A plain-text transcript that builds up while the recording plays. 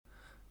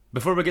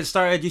Before we get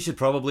started, you should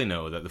probably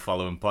know that the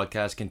following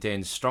podcast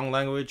contains strong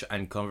language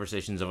and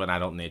conversations of an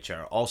adult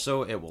nature.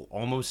 Also, it will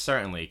almost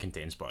certainly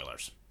contain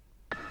spoilers.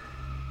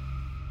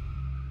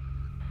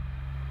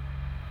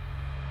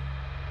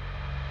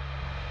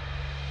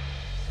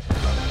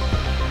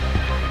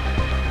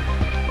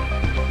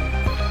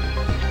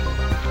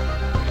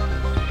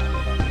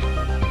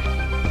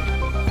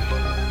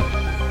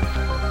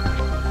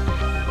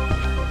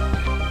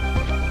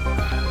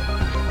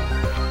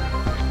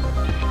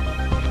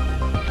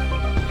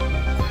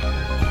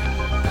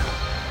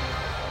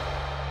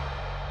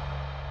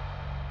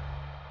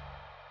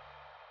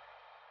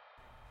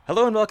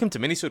 Hello and welcome to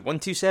Minisode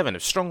 127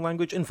 of Strong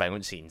Language and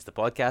Violent Scenes, the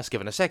podcast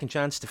giving a second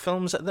chance to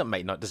films that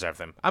might not deserve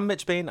them. I'm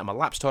Mitch Bain, I'm a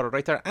lapsed horror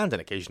writer and an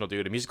occasional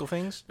dude of musical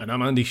things. And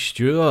I'm Andy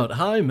Stewart.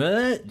 Hi,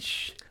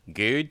 Mitch.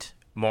 Good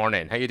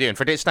morning. How you doing?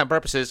 For date stamp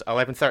purposes,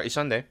 11:30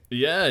 Sunday.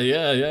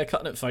 Yeah,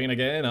 cutting it fine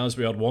again, as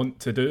we are wont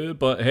to do,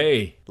 but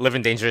hey.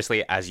 Living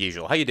dangerously as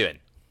usual. How you doing?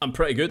 I'm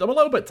pretty good. I'm a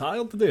little bit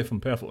tired today, if I'm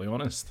perfectly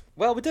honest.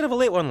 Well, we did have a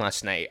late one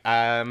last night.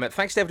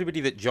 Thanks to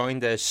everybody that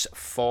joined us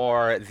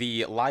for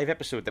the live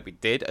episode that we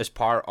did as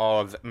part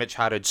of Mitch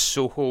Harrod's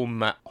Soho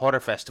Horror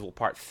Festival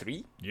Part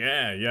 3.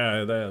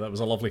 Yeah, that was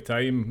a lovely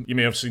time. You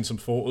may have seen some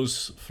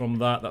photos from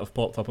that have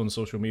popped up on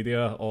social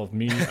media of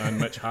me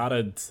and Mitch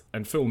Harrod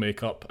in full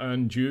makeup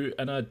and you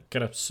in a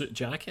kind of suit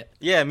jacket.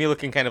 Yeah, me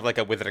looking kind of like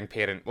a withering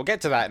parent. We'll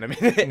get to that in a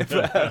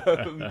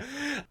minute.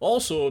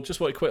 Also, just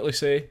want to quickly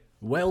say,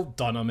 well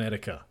done,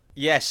 America.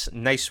 Yes,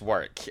 nice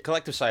work.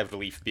 Collective sigh of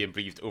relief being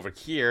breathed over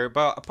here,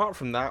 but apart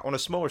from that, on a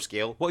smaller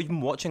scale, what have you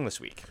been watching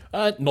this week?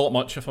 Not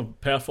much, if I'm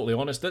perfectly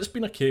honest. It's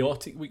been a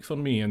chaotic week for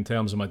me in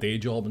terms of my day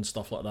job and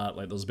stuff like that.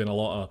 Like, there's been a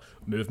lot of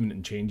movement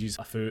and changes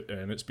afoot,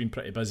 and it's been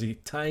pretty busy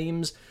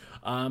times.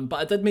 But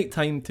I did make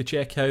time to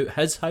check out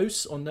His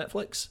House on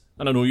Netflix,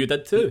 and I know you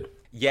did too.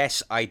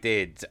 Yes, I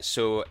did.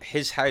 So,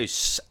 His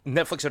House,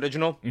 Netflix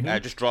original,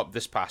 just dropped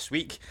this past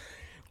week.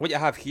 What you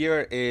have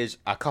here is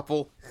a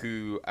couple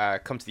who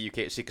come to the UK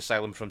to seek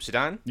asylum from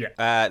Sudan.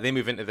 Yeah. They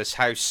move into this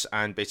house,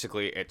 and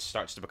basically it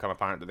starts to become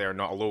apparent that they're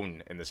not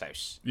alone in this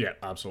house. Yeah,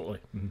 absolutely.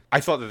 Mm-hmm.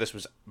 I thought that this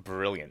was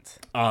brilliant.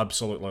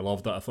 Absolutely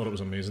loved it. I thought it was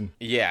amazing.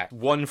 Yeah,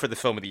 one for the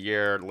Film of the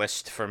Year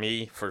list for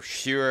me, for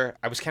sure.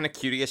 I was kind of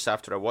curious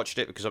after I watched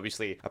it, because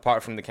obviously,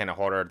 apart from the kind of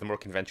horror, the more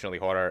conventionally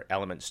horror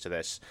elements to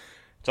this,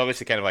 it's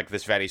obviously kind of like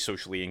this very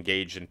socially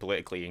engaged and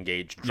politically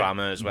engaged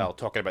drama as well,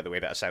 talking about the way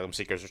that asylum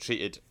seekers are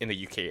treated in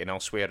the UK and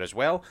elsewhere as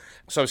well.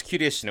 So I was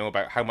curious to know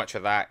about how much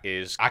of that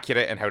is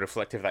accurate and how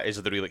reflective that is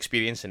of the real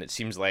experience, and it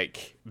seems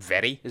like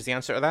very is the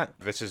answer to that.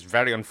 This is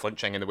very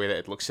unflinching in the way that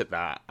it looks at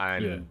that,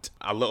 and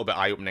a little bit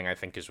eye-opening, I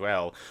think, as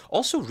well.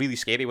 Also really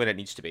scary when it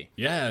needs to be.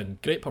 Yeah,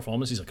 and great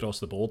performances across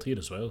the board here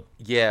as well.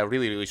 Yeah,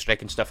 really, really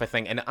striking stuff, I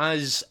think. And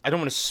as, I don't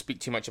want to speak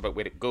too much about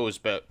where it goes,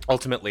 but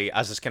ultimately,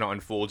 as this kind of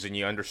unfolds and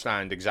you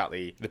understand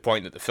exactly the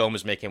point that the film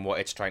is making, what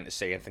it's trying to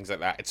say and things like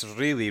that, it's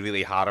really,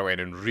 really harrowing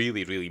and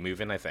really, really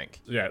moving, I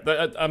think. Yeah,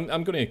 I'm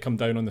going to come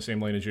down on the same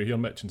line as you here,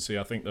 Mitch, and say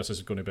I think this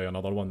is going to be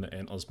another one that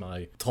enters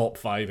my top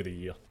 5 of the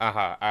year.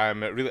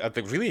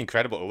 Really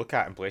incredible to look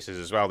at in places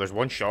as well. There's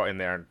one shot in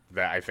there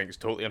that I think is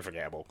totally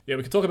unforgettable. Yeah,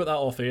 we could talk about that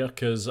off air,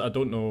 because I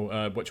don't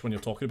know which one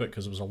you're talking about,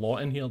 because there was a lot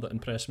in here that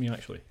impressed me,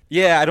 actually.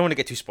 Yeah, I don't want to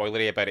get too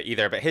spoilery about it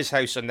either, but His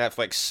House on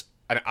Netflix,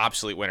 an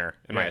absolute winner,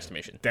 in my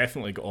estimation.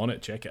 Definitely get on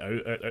it, check it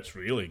out. It's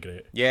really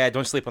great. Yeah,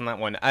 don't sleep on that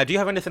one. Do you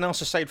have anything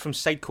else aside from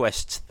side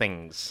quest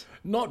things?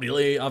 Not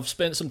really. I've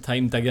spent some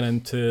time digging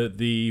into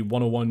the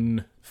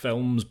 101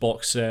 Films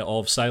box set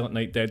of Silent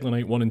Night, Deadly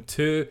Night 1 and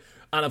 2.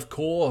 And of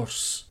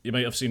course, you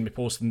might have seen me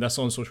posting this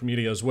on social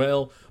media as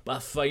well, but I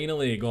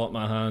finally got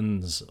my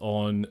hands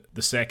on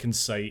the Second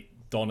Sight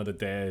Dawn of the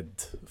Dead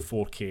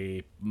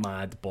 4K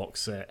Mad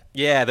box set.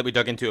 Yeah, that we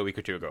dug into a week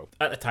or two ago.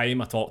 At the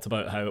time, I talked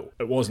about how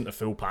it wasn't a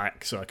full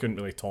pack, so I couldn't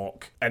really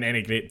talk in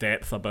any great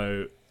depth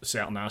about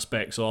certain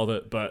aspects of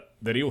it, but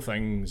the real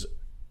thing's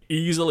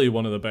easily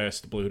one of the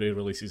best Blu-ray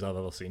releases I've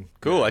ever seen.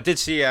 Cool. I did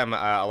see a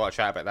lot of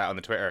chat about that on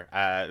the Twitter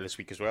this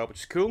week as well, which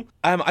is cool.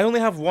 I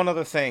only have one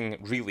other thing,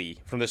 really,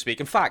 from this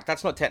week. In fact,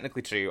 that's not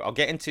technically true. I'll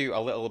get into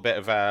a little bit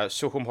of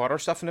Soho horror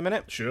stuff in a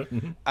minute. Sure.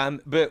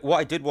 But what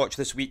I did watch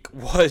this week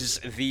was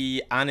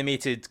the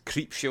animated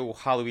Creepshow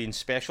Halloween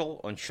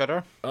special on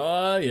Shudder.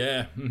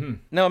 Yeah.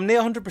 Now, I'm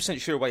not 100%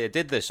 sure why I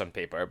did this on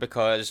paper,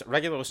 because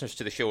regular listeners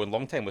to the show and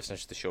long-time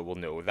listeners to the show will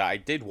know that I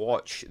did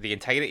watch the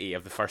entirety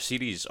of the first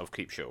series of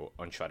Creepshow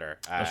on Shudder.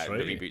 That's right.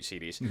 The reboot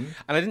series. And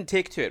I didn't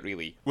take to it,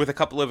 really, with a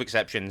couple of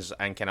exceptions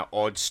and kind of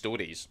odd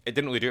stories. It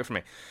didn't really do it for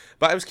me.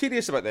 But I was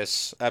curious about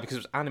this because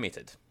it was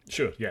animated.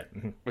 Sure, yeah.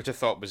 Which I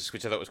thought was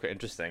quite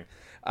interesting.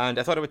 And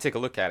I thought I would take a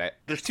look at it.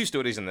 There's 2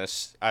 stories in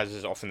this, as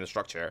is often the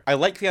structure. I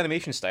like the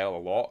animation style a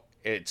lot.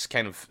 It's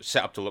kind of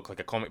set up to look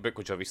like a comic book,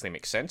 which obviously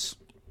makes sense.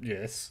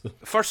 Yes.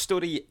 First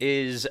story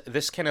is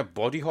this kind of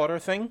body horror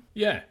thing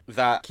Yeah.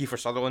 that Kiefer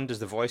Sutherland is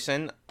the voice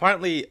in.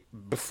 Apparently,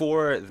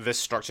 before this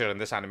structure and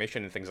this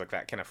animation and things like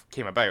that kind of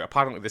came about,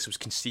 apparently this was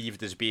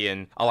conceived as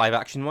being a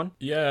live-action one.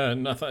 Yeah,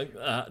 and I think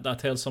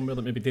I'd heard somewhere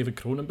that maybe David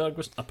Cronenberg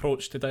was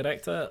approached to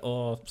direct it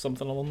or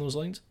something along those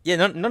lines. Yeah,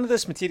 none of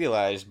this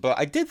materialised, but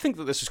I did think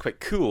that this was quite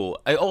cool.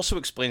 It also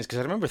explains, because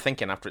I remember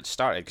thinking after it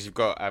started, because you've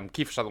got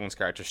Kiefer Sutherland's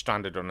character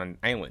stranded on an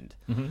island,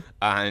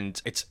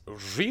 and it's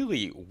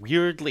really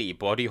weirdly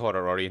body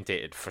horror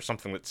orientated for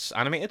something that's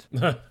animated.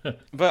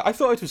 But I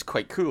thought it was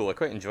quite cool. I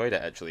quite enjoyed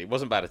it, actually. It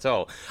wasn't bad at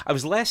all. I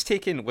was less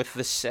taken with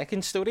the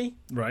second story,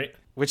 Right.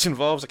 which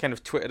involves a kind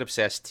of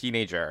Twitter-obsessed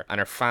teenager and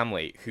her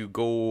family who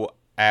go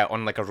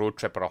on like a road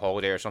trip or a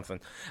holiday or something,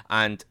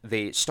 and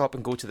they stop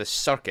and go to this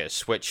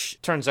circus, which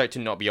turns out to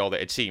not be all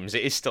that it seems.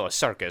 It is still a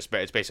circus, but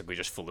it's basically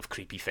just full of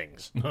creepy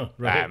things.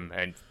 Right.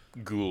 And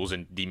ghouls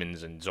and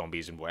demons and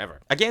zombies and whatever.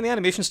 Again, the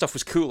animation stuff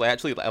was cool. I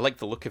liked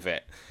the look of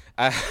it.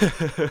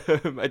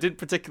 I didn't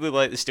particularly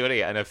like the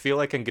story, and I feel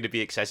like I'm going to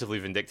be excessively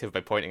vindictive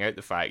by pointing out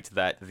the fact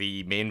that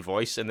the main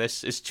voice in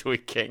this is Joey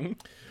King.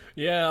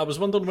 Yeah, I was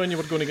wondering when you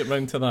were going to get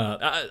round to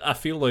that. I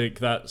feel like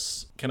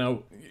that's kind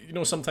of,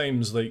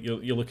 sometimes like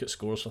you look at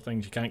scores for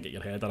things, you can't get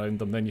your head around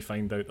them, then you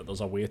find out that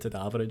there's a weighted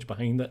average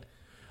behind it.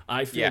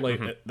 I feel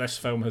that this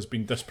film has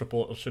been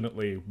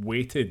disproportionately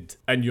weighted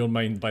in your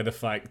mind by the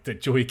fact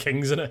that Joey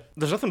King's in it.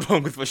 There's nothing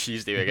wrong with what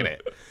she's doing in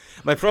it.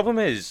 My problem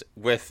is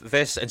with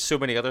this and so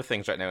many other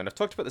things right now, and I've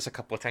talked about this a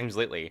couple of times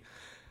lately,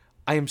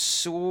 I am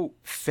so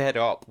fed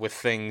up with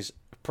things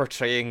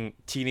portraying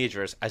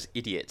teenagers as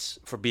idiots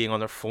for being on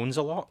their phones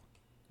a lot.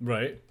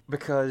 Right.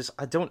 Because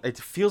it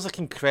feels like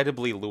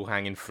incredibly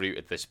low-hanging fruit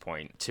at this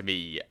point to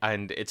me,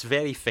 and it's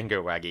very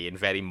finger-waggy and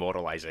very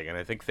moralizing, and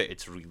I think that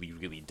it's really,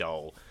 really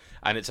dull.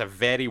 And it's a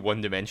very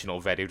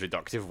one-dimensional, very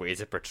reductive way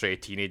to portray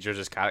teenagers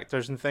as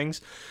characters and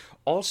things.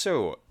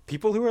 Also,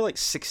 people who are like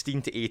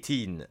 16 to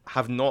 18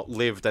 have not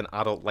lived an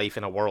adult life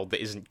in a world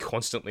that isn't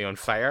constantly on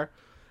fire.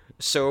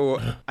 So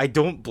I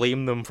don't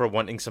blame them for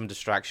wanting some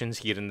distractions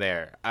here and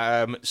there.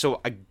 So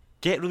I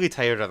get really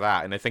tired of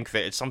that, and I think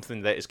that it's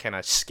something that is kind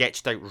of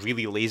sketched out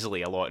really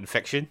lazily a lot in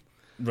fiction.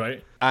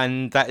 Right.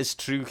 And that is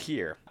true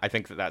here. I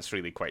think that that's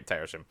really quite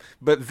tiresome.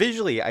 But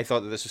visually, I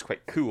thought that this was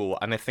quite cool,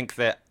 and I think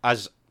that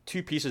as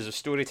two pieces of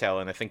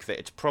storytelling, I think that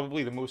it's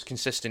probably the most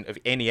consistent of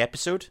any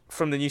episode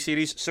from the new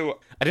series. So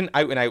I didn't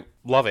out and out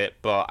love it,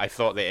 but I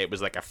thought that it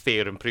was like a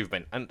fair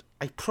improvement. And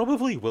I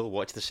probably will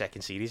watch the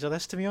second series of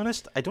this, to be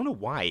honest. I don't know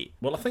why.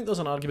 Well, I think there's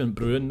an argument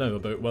brewing now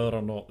about whether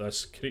or not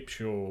this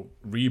Creepshow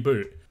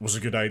reboot was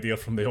a good idea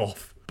from the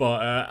off.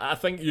 But I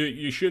think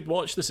you should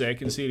watch the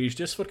second series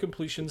just for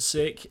completion's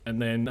sake, and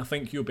then I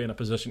think you'll be in a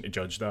position to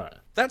judge that.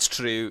 That's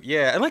true,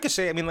 yeah. And like I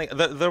say, I mean, like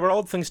there were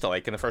odd things to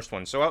like in the first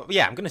one, so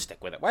yeah, I'm going to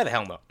stick with it. Why the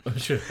hell not?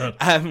 Sure.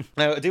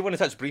 Now, I do want to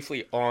touch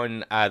briefly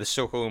on the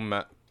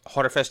Sohome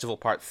Horror Festival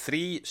Part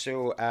 3.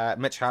 So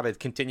Mitch Harrod,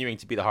 continuing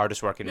to be the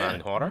hardest working man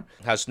in horror,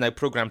 has now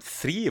programmed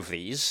 3 of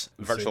these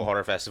virtual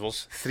horror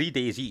festivals, 3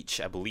 days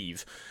each, I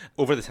believe,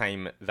 over the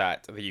time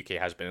that the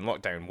UK has been in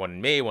lockdown. 1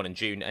 in May, 1 in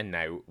June, and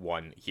now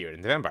 1 here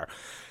in November.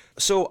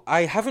 So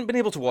I haven't been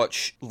able to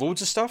watch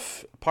loads of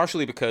stuff,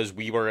 partially because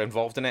we were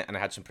involved in it and I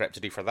had some prep to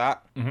do for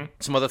that.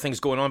 Some other things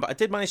going on, but I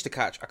did manage to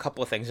catch a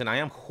couple of things, and I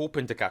am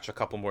hoping to catch a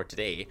couple more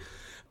today.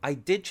 I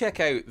did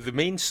check out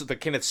the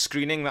kind of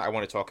screening that I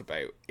want to talk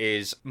about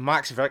is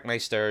Max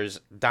Werkmeister's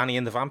Danny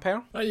and the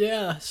Vampire.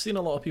 Yeah, I've seen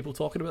a lot of people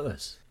talking about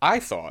this. I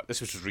thought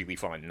this was really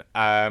fun.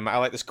 I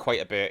like this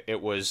quite a bit.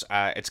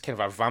 It's kind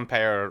of a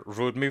vampire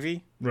road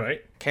movie.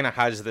 Right. Kind of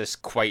has this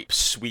quite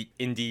sweet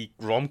indie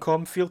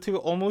rom-com feel to it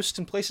almost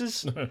in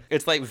places.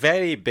 It's like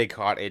very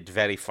big-hearted,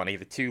 very funny.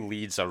 The 2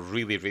 leads are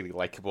really, really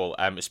likable,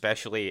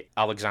 especially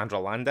Alexandra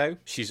Landau.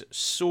 She's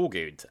so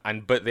good,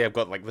 but they have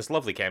got like this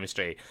lovely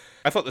chemistry.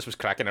 I thought this was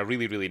cracking, a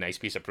really, really nice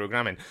piece of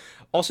programming.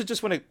 Also,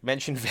 just want to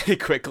mention very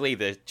quickly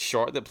the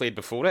short that played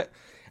before it,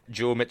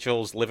 Joe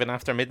Mitchell's Living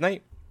After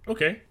Midnight.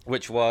 Okay.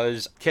 Which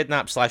was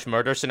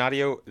kidnap/murder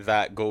scenario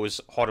that goes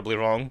horribly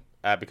wrong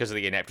because of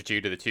the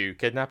ineptitude of the 2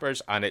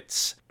 kidnappers, and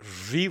it's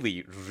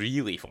really,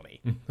 really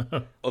funny.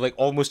 Like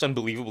almost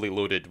unbelievably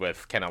loaded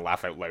with kind of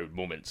laugh out loud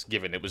moments,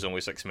 given it was only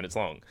 6 minutes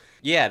long.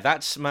 Yeah,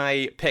 that's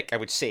my pick, I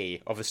would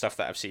say, of the stuff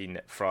that I've seen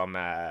from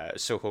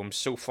Sohome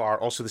so far.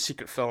 Also, the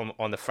secret film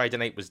on the Friday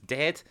night was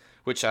Dead,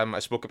 which I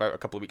spoke about a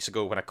couple of weeks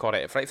ago when I caught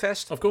it at Fright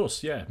Fest. Of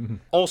course, yeah.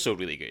 Also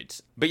really good.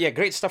 But yeah,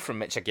 great stuff from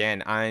Mitch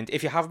again, and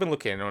if you have been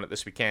looking on it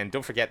this weekend,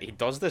 don't forget that he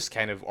does this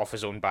kind of off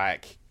his own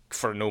back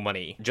for no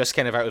money, just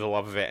kind of out of the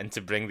love of it, and to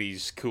bring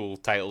these cool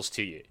titles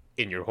to you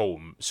in your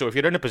home. So if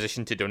you're in a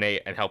position to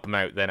donate and help him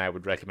out, then I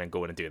would recommend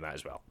going and doing that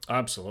as well.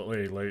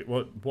 Absolutely. Like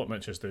what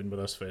Mitch is doing with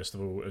this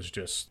festival is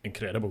just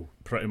incredible.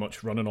 Pretty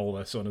much running all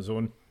this on his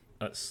own.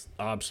 It's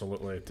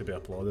absolutely to be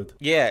applauded.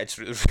 Yeah, it's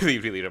really,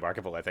 really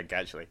remarkable, I think,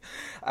 actually.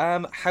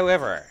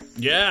 However...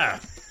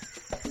 Yeah!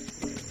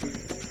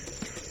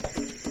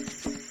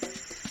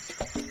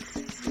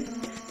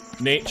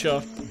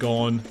 Nature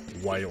Gone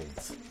Wild.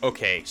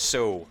 Okay,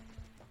 so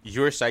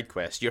your side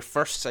quest, your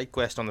first side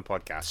quest on the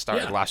podcast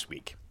started last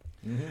week.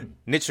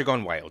 Nature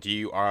Gone Wild.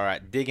 You are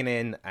digging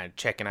in and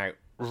checking out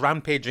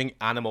rampaging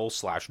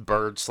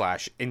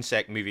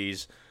animal/bird/insect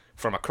movies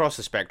from across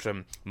the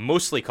spectrum,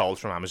 mostly called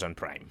from Amazon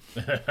Prime.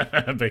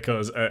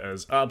 Because it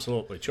is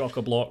absolutely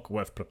chock-a-block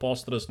with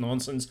preposterous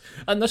nonsense,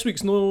 and this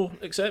week's no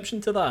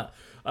exception to that.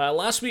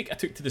 Last week I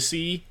took to the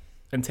sea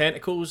and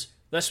tentacles.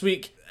 This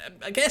week,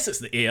 I guess it's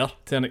the air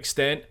to an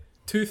extent.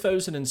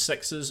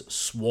 2006's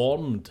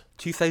Swarmed.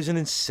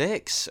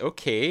 2006.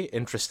 Okay,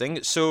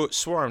 interesting. So,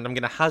 Swarmed, I'm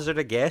going to hazard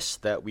a guess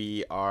that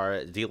we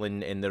are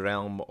dealing in the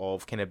realm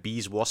of kind of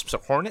bees, wasps, or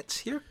hornets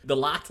here? The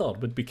latter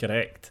would be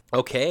correct.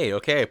 Okay.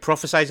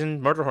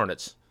 Prophesizing murder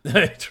hornets.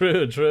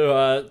 True.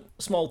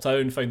 Small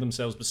town find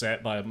themselves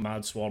beset by a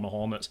mad swarm of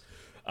hornets.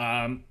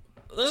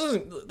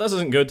 This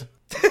isn't good.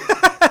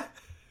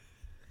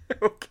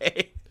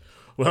 Okay.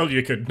 Well,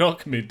 you could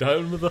knock me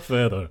down with a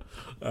feather.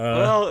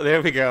 Well,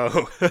 there we go.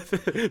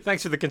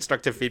 Thanks for the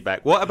constructive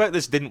feedback. What about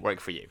this didn't work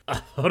for you? I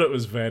thought it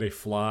was very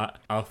flat.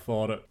 I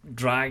thought it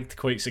dragged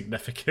quite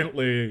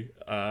significantly.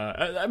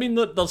 I mean,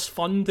 there's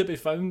fun to be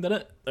found in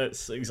it.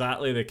 It's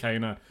exactly the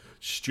kind of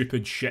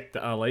stupid shit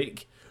that I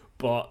like.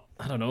 But,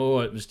 I don't know,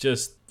 it was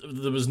just...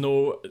 There was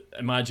no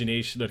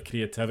imagination or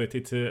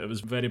creativity to it. It was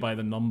very by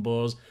the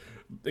numbers.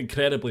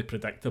 Incredibly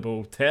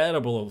predictable.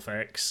 Terrible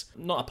effects.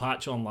 Not a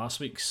patch on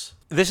last week's.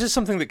 This is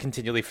something that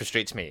continually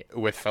frustrates me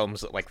with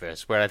films like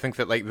this, where I think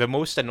that like the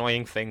most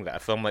annoying thing that a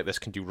film like this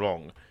can do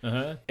wrong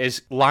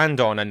is land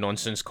on a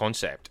nonsense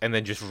concept and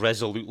then just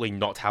resolutely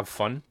not have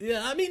fun.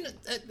 Yeah, I mean,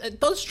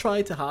 it does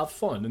try to have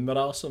fun, and there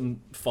are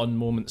some fun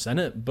moments in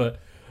it, but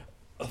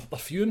they're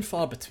few and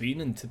far between,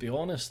 and to be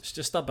honest, it's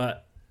just a bit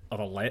of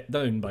a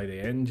letdown by the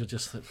end. You're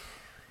just like...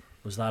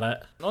 Was that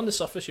it? On the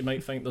surface, you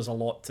might think there's a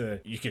lot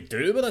you could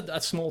do with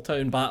a small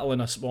town battle in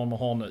a swarm of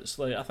hornets.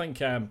 Like, I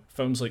think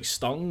films like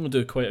Stung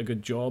do quite a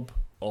good job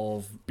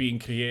of being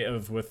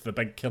creative with the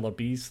big killer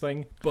bees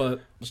thing,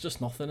 but there's just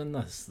nothing in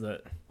this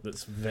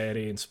that's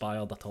very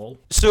inspired at all.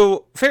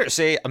 So, fair to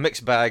say, a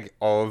mixed bag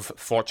of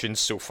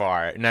fortunes so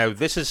far. Now,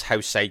 this is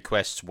how side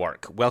quests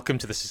work. Welcome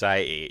to the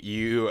society.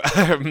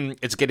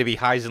 It's going to be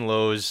highs and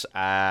lows.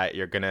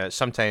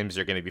 Sometimes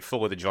you're going to be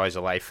full of the joys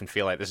of life and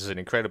feel like this is an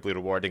incredibly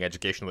rewarding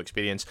educational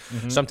experience.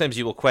 Sometimes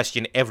you will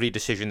question every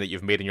decision that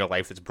you've made in your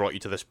life that's brought you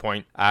to this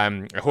point.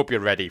 I hope you're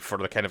ready for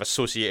the kind of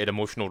associated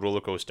emotional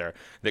roller coaster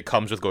that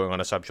comes with going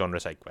on a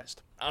subgenre side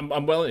quest.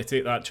 I'm willing to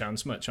take that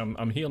chance, Mitch.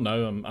 I'm here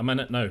now. I'm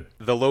in it now.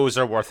 The lows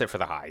are worth it for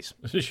the highs.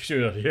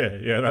 Sure,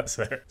 yeah, that's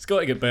it. It's got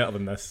to get better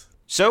than this.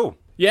 So,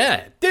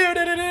 yeah.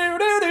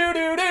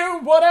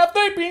 What have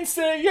they been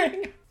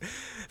saying?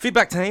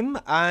 Feedback time,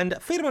 and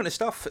a fair amount of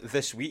stuff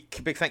this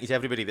week. Big thank you to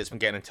everybody that's been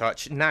getting in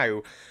touch.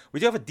 Now,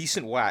 we do have a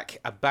decent whack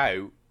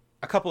about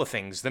a couple of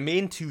things. The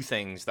main two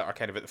things that are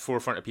kind of at the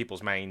forefront of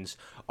people's minds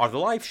are the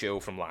live show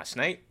from last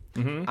night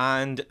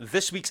and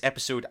this week's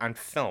episode and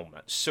film.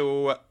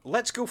 So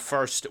let's go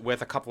first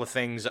with a couple of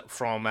things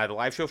from the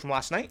live show from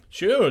last night.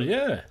 Sure,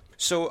 yeah.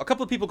 So a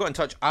couple of people got in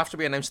touch after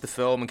we announced the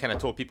film and kind of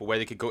told people where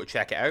they could go to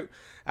check it out.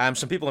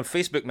 Some people on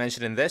Facebook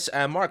mentioning this.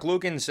 Mark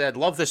Logan said,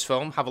 love this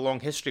film, have a long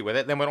history with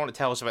it. Then went on to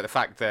tell us about the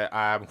fact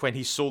that when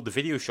he sold the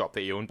video shop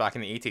that he owned back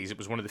in the 80s, it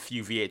was one of the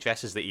few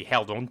VHSs that he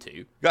held on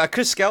to.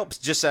 Chris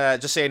Skelps just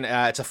saying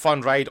it's a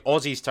fun ride.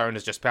 Ozzy's turn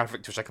is just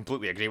perfect, which I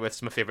completely agree with.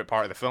 It's my favourite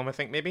part of the film, I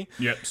think, maybe.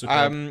 Yep,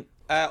 superb.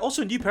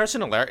 Also, new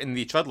person alert in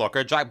the Chud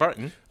Locker, Jack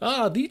Burton.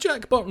 The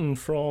Jack Burton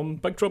from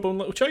Big Trouble in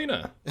Little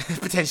China.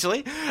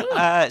 Potentially.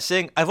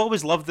 Saying, I've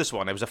always loved this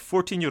one. I was a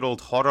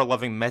 14-year-old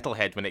horror-loving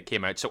metalhead when it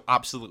came out, so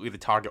absolutely the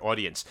target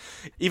audience.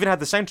 Even had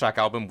the soundtrack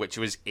album, which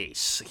was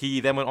ace. He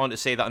then went on to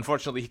say that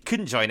unfortunately he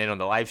couldn't join in on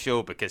the live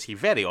show because he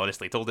very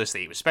honestly told us that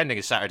he was spending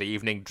his Saturday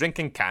evening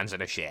drinking cans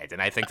in a shed,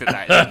 and I think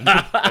that is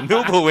a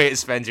noble way to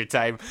spend your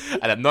time,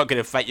 and I'm not going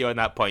to fight you on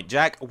that point.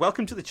 Jack,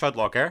 welcome to the Chud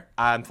Locker,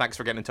 and thanks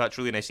for getting in touch.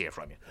 Really nice to hear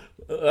from you.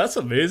 That's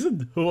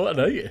amazing. What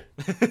a night.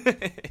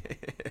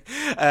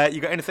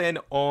 You got anything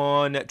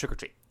on Trick or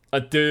Treat? I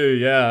do,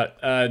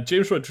 yeah.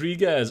 James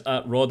Rodriguez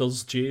at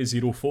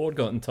RoddersJ04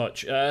 got in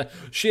touch,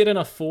 sharing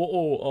a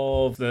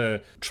photo of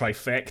the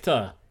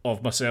trifecta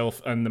of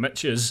myself and the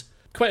Mitches.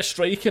 Quite a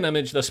striking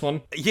image, this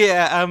one.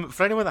 Yeah,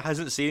 for anyone that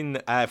hasn't seen,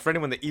 for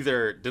anyone that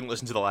either didn't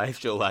listen to the live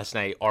show last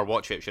night, or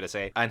watch it, should I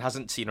say, and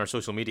hasn't seen our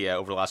social media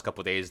over the last couple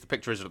of days, the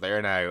pictures are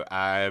there now.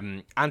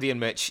 Andy and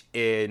Mitch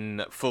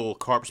in full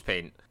corpse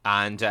paint,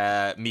 and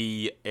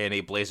me in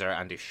a blazer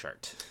and a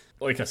shirt.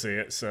 Like I say,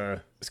 it's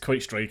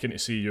quite striking to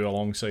see you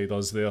alongside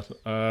us there.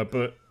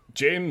 But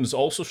James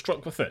also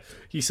struck with it.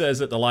 He says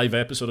that the live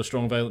episode of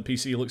Strong Violent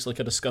PC looks like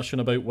a discussion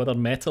about whether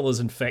metal is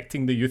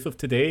infecting the youth of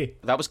today.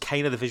 That was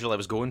kind of the visual I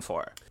was going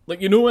for.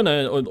 Like, you know, in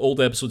old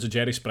episodes of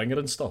Jerry Springer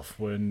and stuff,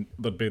 when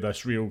there'd be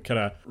this real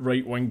kind of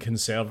right-wing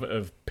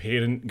conservative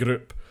parent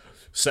group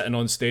sitting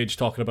on stage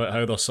talking about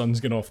how their son's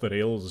gone off the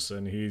rails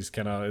and he's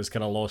kind of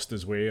lost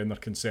his way and they're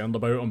concerned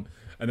about him,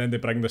 and then they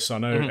bring the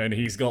son out and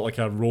he's got like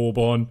a robe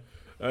on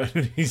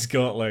and he's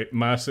got like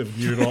massive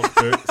New Rock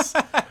boots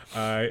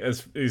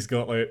He's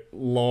got like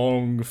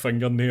long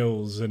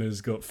fingernails and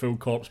he's got full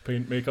corpse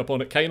paint makeup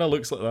on. It kind of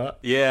looks like that.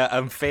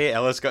 Yeah, Faye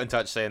Ellis got in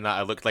touch saying that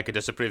I looked like a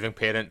disapproving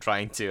parent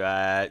trying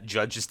to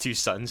judge his two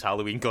sons'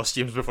 Halloween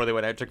costumes before they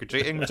went out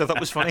trick-or-treating, which I thought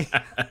was funny.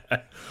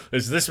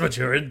 Is this what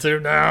you're into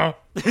now?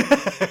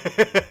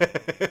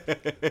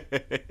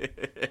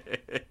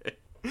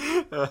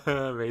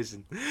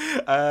 Amazing. We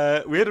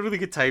had a really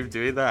good time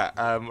doing that.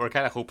 We're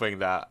kind of hoping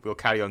that we'll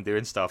carry on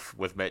doing stuff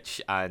with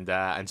Mitch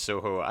and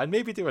Soho, and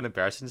maybe do it in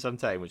person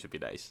sometime, which would be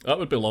nice. That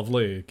would be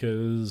lovely,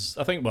 because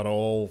I think we're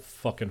all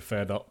fucking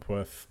fed up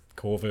with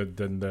COVID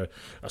and the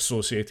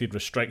associated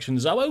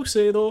restrictions. I will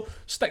say, though,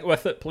 stick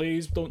with it,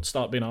 please. Don't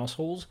start being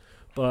assholes.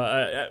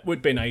 But it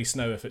would be nice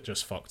now if it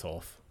just fucked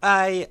off.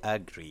 I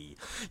agree.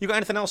 You got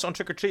anything else on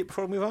Trick or Treat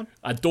before we move on?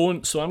 I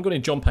don't, so I'm going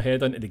to jump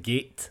ahead into the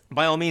gate.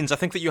 By all means, I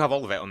think that you have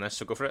all of it on this,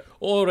 so go for it.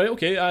 All right,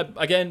 okay.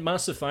 Again,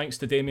 massive thanks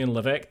to Damien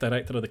Levesque,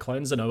 director of The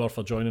Cleansing Hour,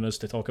 for joining us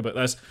to talk about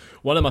this.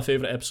 One of my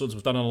favourite episodes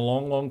we've done in a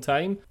long, long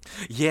time.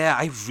 Yeah,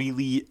 I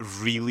really,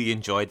 really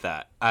enjoyed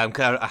that.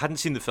 Cause I hadn't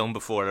seen the film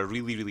before. I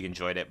really, really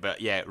enjoyed it.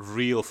 But yeah,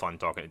 real fun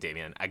talking to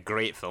Damien. A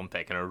great film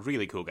pick and a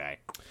really cool guy.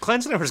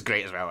 Cleansing Hour is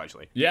great as well,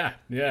 actually. Yeah,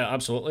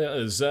 absolutely it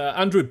is.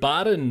 Andrew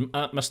Barron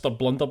at Mr.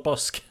 Blunderbuss.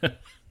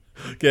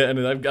 I'm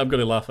going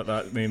to laugh at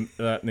that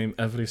name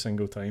every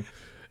single time.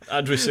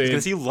 Andrew saying,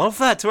 because you love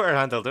that Twitter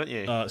handle, don't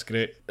you? That's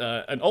great.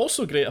 And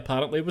also great,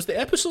 apparently, was the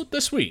episode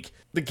this week.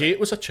 The Gate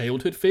was a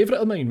childhood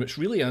favourite of mine, which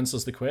really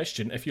answers the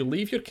question, if you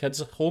leave your kids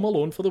home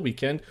alone for the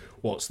weekend,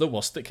 what's the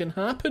worst that can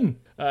happen?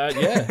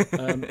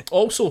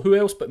 Also, who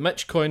else but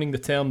Mitch coining the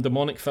term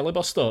demonic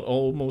filibuster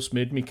almost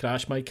made me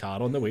crash my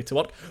car on the way to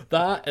work.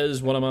 That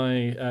is one of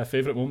my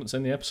favourite moments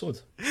in the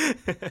episode.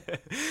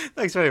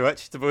 Thanks very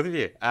much to both of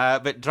you.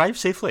 But drive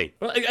safely.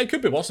 Well, it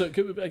could be worse. I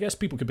guess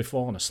people could be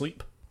falling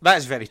asleep. That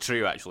is very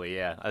true, actually,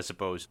 yeah, I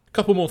suppose.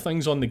 Couple more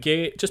things on the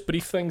Gate. Just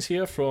brief things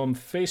here from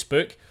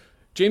Facebook.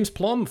 James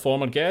Plum,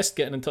 former guest,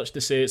 getting in touch to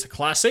say it's a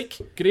classic.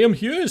 Graham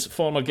Hughes,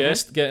 former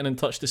guest, getting in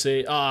touch to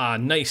say,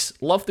 nice,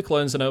 love the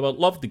Cleansing Hour,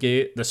 love the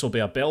Gate, this will be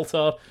a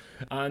belter.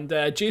 And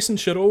Jason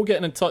Shiro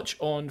getting in touch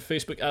on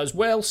Facebook as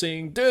well,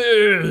 saying,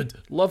 dude,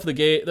 love the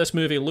Gate. This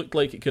movie looked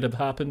like it could have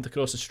happened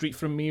across the street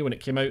from me when it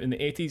came out in the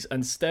 80s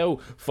and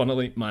still,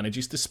 funnily,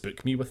 manages to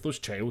spook me with those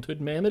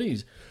childhood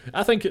memories.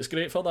 I think it's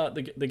great for that,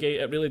 the Gate.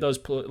 It really does,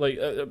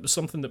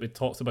 something that we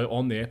talked about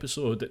on the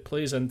episode. It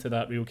plays into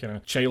that real kind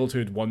of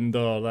childhood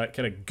wonder, that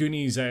kind of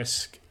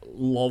Goonies-esque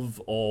love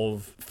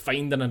of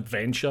finding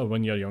adventure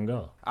when you're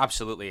younger.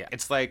 Absolutely.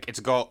 It's like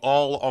it's got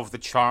all of the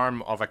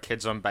charm of a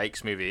kids on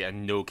bikes movie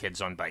and no kids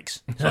on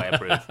bikes. So I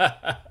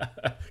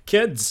approve.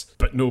 Kids,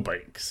 but no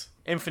bikes.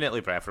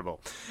 Infinitely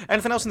preferable.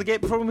 Anything else in the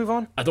Gate before we move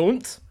on? I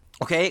don't.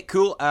 Okay,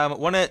 cool.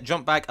 Want to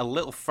jump back a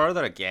little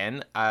further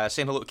again,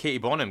 saying hello to Katie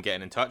Bonham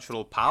getting in touch, for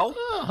old pal.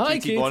 Hi,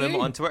 Katie Bonham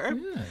on Twitter.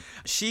 Yeah.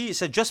 She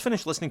said, just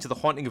finished listening to the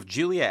Haunting of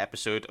Julia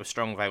episode of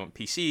Strong Violent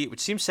PC,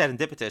 which seems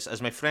serendipitous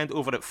as my friend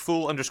over at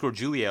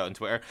full_Julia on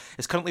Twitter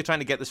is currently trying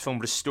to get this film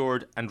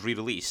restored and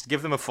re-released.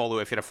 Give them a follow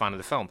if you're a fan of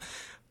the film.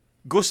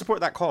 Go support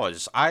that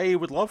cause. I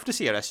would love to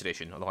see a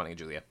restoration of The Haunting of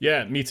Julia.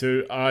 Yeah, me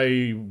too.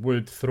 I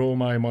would throw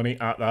my money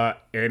at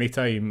that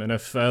anytime. And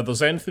if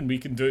there's anything we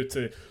can do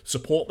to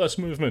support this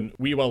movement,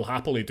 we will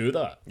happily do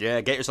that.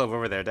 Yeah, get yourself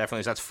over there,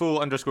 definitely. So that's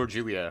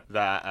full_Julia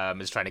that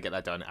is trying to get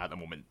that done at the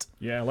moment.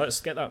 Yeah, let's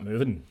get that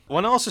moving. I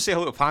want to also say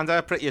hello to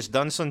Panda, Prettiest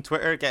Dunce on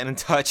Twitter, getting in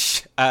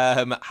touch,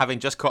 having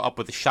just caught up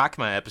with the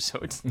Shakma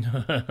episode.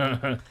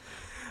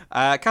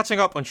 Catching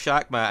up on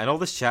Shakma and all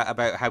this chat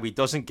about how he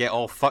doesn't get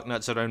all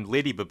fucknuts around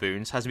lady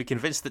baboons has me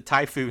convinced that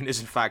Typhoon is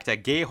in fact a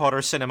gay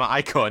horror cinema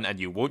icon, and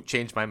you won't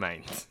change my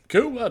mind.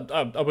 Cool,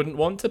 I wouldn't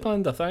want to,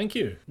 Panda, thank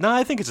you. No,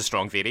 I think it's a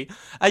strong theory.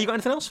 You got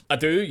anything else? I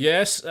do,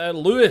 yes.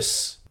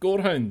 Lewis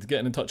Gorehound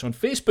getting in touch on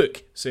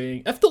Facebook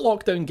saying, if the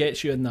lockdown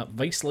gets you in that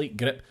vice-like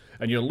grip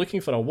and you're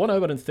looking for a 1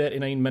 hour and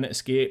 39 minute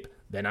escape,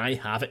 then I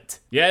have it.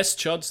 Yes,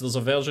 Chuds, there's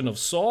a version of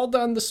Sword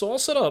and the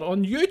Sorcerer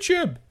on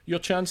YouTube. Your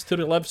chance to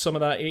relive some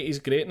of that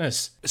 80s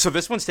greatness. So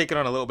this one's taken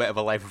on a little bit of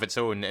a life of its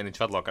own in the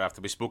Chudlocker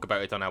after we spoke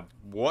about it on a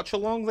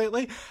watch-along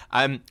lately.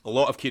 A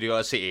lot of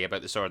curiosity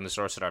about the Sword and the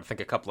Sorcerer. I think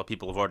a couple of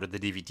people have ordered the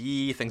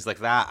DVD, things like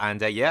that. And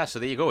so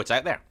there you go, it's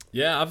out there.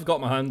 Yeah, I've got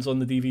my hands on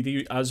the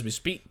DVD as we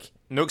speak.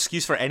 No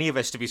excuse for any of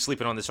us to be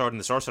sleeping on the Sword and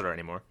the Sorcerer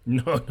anymore.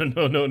 No,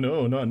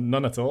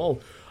 none at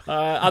all.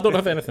 I don't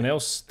have anything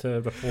else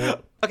to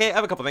report. Okay, I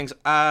have a couple of things.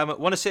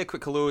 Want to say a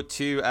quick hello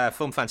to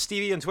Film Fan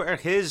Stevie on Twitter.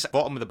 His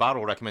bottom of the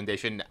barrel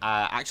recommendation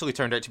actually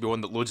turned out to be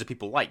one that loads of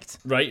people liked.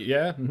 Right,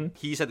 yeah. Mm-hmm.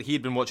 He said that he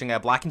had been watching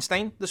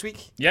Blackenstein this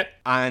week. Yep.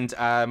 And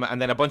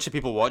then a bunch of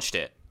people watched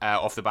it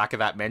off the back of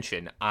that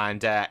mention,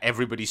 and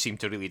everybody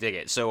seemed to really dig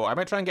it. So I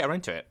might try and get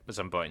around to it at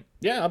some point.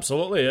 Yeah,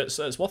 absolutely. It's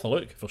worth a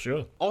look, for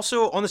sure.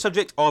 Also, on the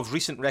subject of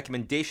recent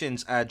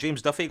recommendations,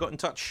 James Duffy got in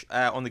touch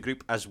on the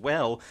group as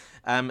well,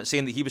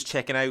 saying that he was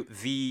checking out about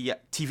the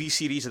TV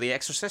series of The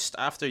Exorcist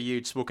after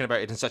you'd spoken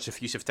about it in such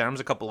effusive terms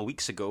a couple of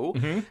weeks ago.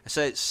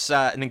 So it's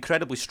an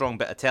incredibly strong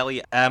bit of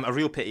telly. A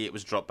real pity it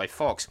was dropped by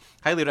Fox.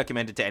 Highly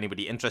recommended to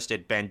anybody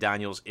interested. Ben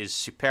Daniels is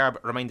superb,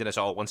 reminding us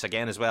all once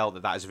again as well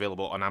that is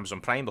available on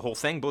Amazon Prime, the whole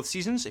thing, both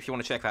seasons, if you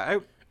want to check that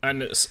out.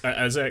 And it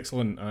is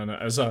excellent, and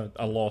it is a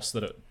loss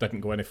that it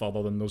didn't go any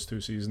further than those 2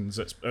 seasons.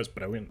 It's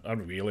brilliant. I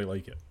really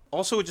like it.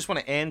 Also, just want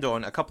to end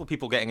on a couple of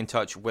people getting in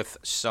touch with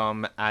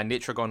some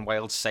Nature Gone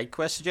Wild side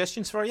quest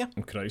suggestions for you.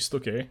 Oh, Christ,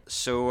 okay.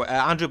 So,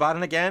 Andrew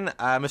Barron again,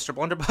 Mr.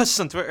 Blunderbuss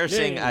on Twitter,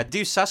 saying,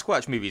 do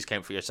Sasquatch movies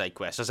count for your side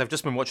quests? As I've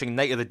just been watching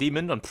Night of the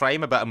Demon on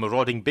Prime about a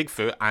marauding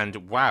Bigfoot,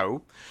 and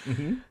wow.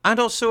 And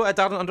also,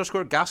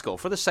 Darren_Gaskell,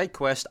 for the side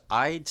quest,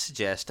 I'd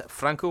suggest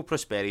Franco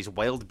Prosperi's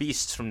Wild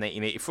Beasts from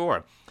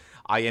 1984.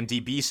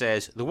 IMDb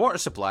says, the water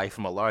supply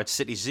from a large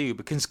city zoo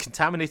becomes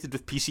contaminated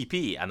with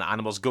PCP and the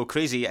animals go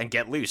crazy and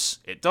get loose.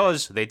 It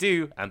does, they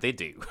do, and they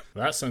do.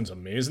 That sounds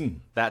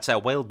amazing. That's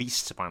Wild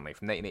Beasts, apparently,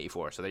 from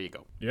 1984, so there you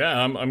go. Yeah,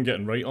 I'm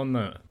getting right on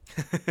that.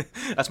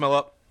 That's my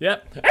lot.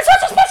 Yep.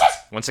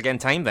 Once again,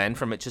 time then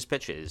for Mitch's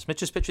Pitches.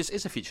 Mitch's Pitches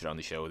is a feature on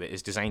the show that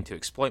is designed to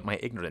exploit my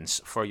ignorance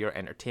for your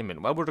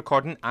entertainment. While we're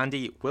recording,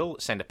 Andy will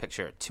send a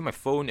picture to my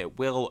phone. It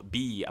will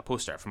be a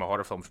poster from a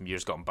horror film from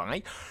years gone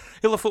by.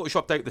 He'll have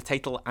photoshopped out the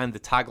title and the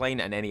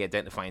tagline and any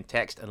identifying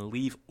text and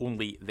leave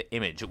only the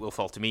image. It will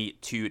fall to me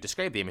to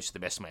describe the image to the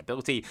best of my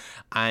ability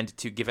and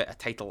to give it a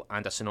title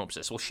and a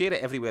synopsis. We'll share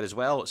it everywhere as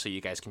well so you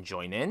guys can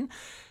join in.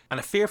 And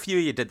a fair few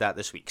of you did that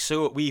this week.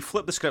 So we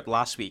flipped the script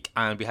last week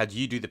and we had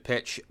you do the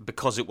pitch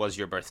because it was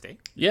your birthday.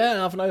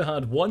 Yeah, I've now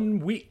had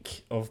 1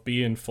 week of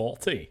being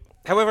 40.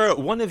 However,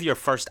 one of your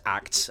first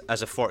acts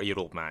as a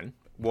 40-year-old man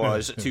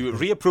was to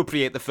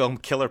reappropriate the film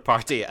Killer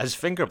Party as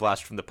Finger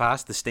Blast from the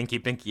Past, the Stinky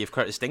Binky of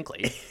Curtis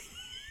Dinkley.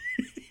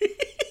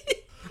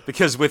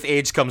 Because with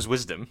age comes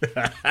wisdom.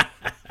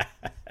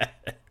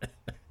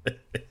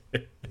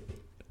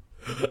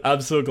 I'm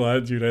so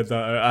glad you read that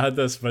out. I had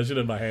this vision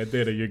in my head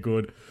there of you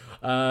going,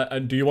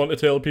 and do you want to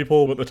tell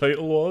people what the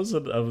title was?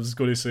 And I was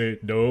going to say,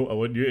 no, I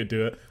want you to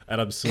do it. And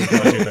I'm so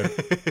glad you did.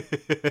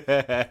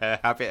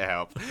 Happy to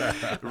help.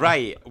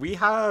 Right, we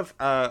have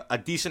a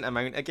decent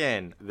amount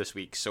again this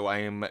week, so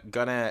I'm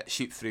going to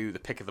shoot through the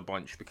pick of the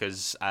bunch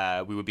because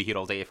we would be here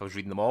all day if I was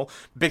reading them all.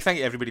 Big thank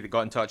you to everybody that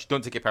got in touch.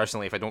 Don't take it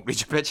personally if I don't read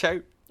your pitch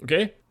out.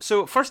 Okay.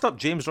 So first up,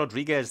 James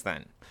Rodriguez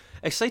then.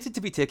 Excited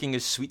to be taking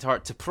his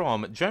sweetheart to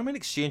prom, German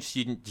exchange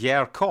student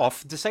Jer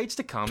Koff decides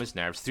to calm his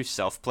nerves through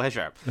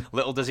self-pleasure.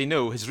 Little does he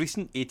know, his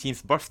recent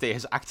 18th birthday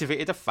has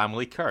activated a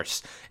family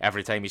curse.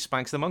 Every time he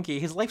spanks the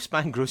monkey, his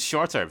lifespan grows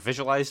shorter,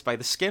 visualised by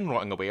the skin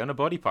rotting away on a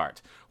body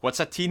part.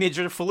 What's a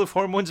teenager full of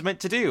hormones meant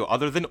to do,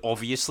 other than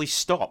obviously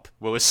stop?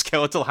 Will his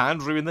skeletal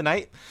hand ruin the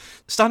night?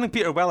 Starring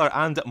Peter Weller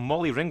and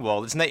Molly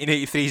Ringwald, it's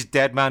 1983's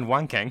Dead Man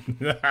Wanking.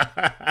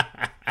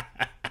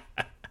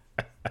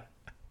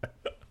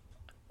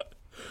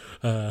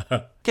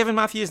 Kevin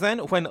Matthews then,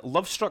 when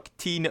love-struck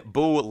teen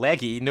Bo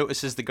Leggy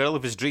notices the girl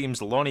of his dreams,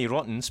 Lonnie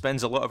Rotten,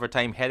 spends a lot of her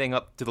time heading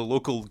up to the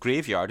local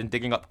graveyard and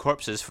digging up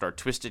corpses for her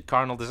twisted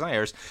carnal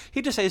desires,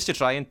 he decides to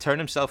try and turn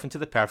himself into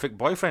the perfect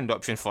boyfriend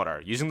option for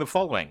her, using the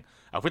following: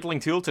 a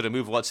whittling tool to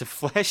remove lots of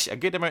flesh, a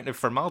good amount of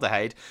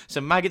formaldehyde,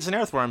 some maggots and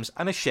earthworms,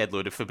 and a shed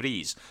load of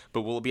Febreze.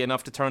 But will it be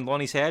enough to turn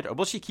Lonnie's head, or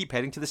will she keep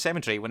heading to the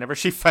cemetery whenever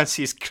she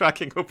fancies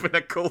cracking open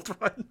a cold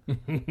one?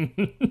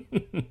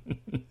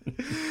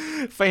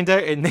 Find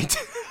out in the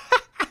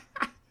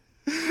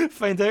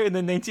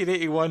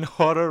 1981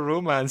 horror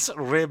romance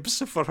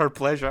Ribs for Her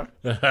Pleasure.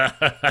 I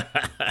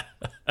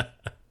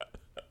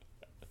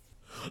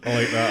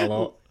like that a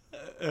lot.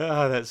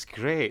 That's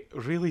great.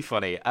 Really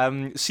funny.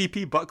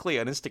 CP Buckley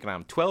on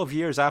Instagram. 12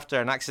 years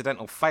after an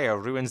accidental fire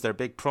ruins their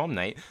big prom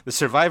night, the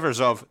survivors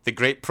of the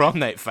Great Prom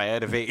Night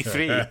Fire of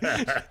 83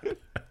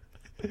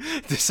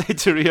 decide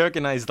to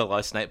reorganise the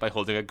last night by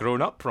holding a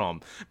grown-up prom.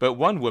 But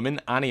one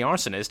woman, Annie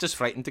Arsonist, is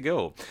frightened to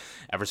go.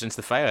 Ever since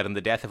the fire and the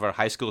death of her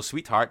high school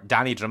sweetheart,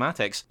 Danny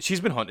Dramatics, she's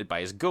been haunted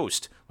by his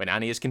ghost. When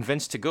Annie is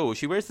convinced to go,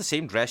 she wears the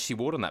same dress she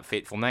wore on that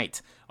fateful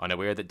night,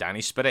 unaware that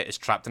Danny's spirit is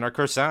trapped in her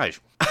corsage.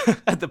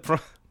 At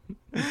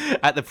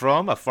the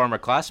prom, a former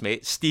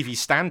classmate, Stevie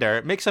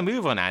Stander, makes a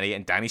move on Annie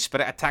and Danny's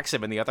spirit attacks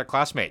him and the other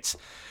classmates.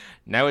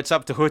 Now it's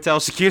up to hotel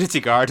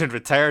security guard and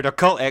retired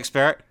occult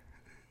expert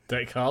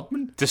Dick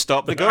Hardman? to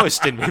stop the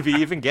ghost and maybe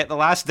even get the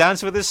last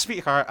dance with his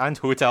sweetheart and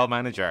hotel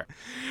manager.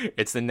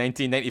 It's the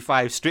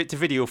 1995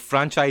 straight-to-video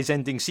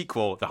franchise-ending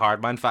sequel, The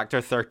Hardman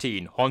Factor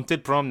 13,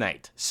 Haunted Prom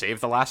Night. Save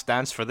the last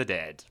dance for the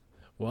dead.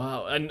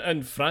 Wow,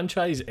 and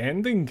franchise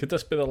ending? Could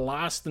this be the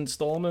last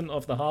installment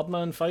of the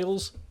Hardman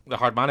Files? The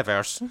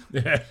Hardmaniverse.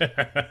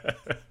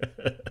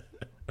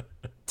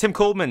 Tim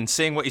Coleman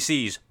saying what he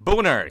sees.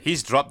 Boner,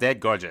 he's drop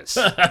dead gorgeous.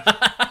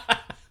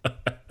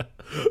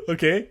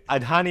 Okay.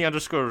 And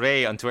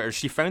Hanny_Ray on Twitter,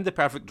 she found the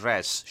perfect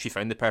dress, she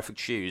found the perfect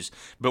shoes,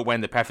 but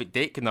when the perfect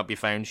date could not be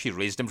found, she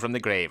raised him from the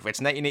grave. It's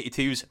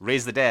 1982's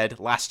Raise the Dead,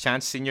 Last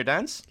Chance Senior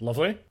Dance.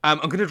 Lovely. I'm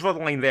going to draw the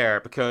line there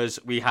because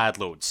we had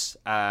loads.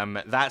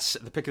 That's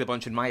the pick of the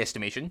bunch in my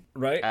estimation.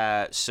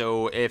 Right.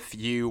 So if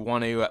you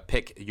want to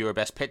pick your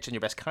best pitch and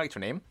your best character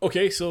name.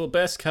 Okay, so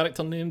best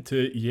character name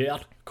to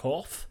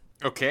Yerkoff.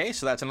 Okay,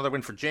 so that's another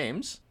win for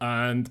James.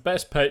 And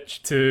best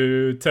pitch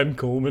to Tim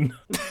Coleman.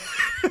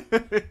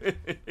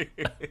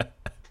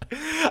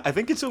 I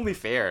think it's only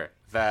fair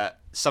that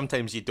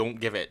sometimes you don't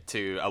give it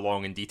to a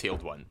long and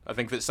detailed one. I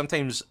think that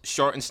sometimes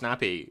short and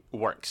snappy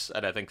works,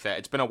 and I think that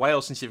it's been a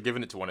while since you've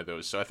given it to one of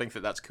those, so I think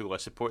that that's cool. I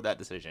support that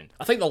decision.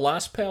 I think the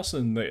last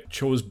person that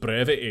chose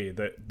brevity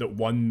that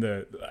won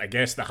the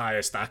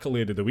highest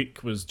accolade of the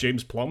week was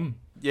James Plum.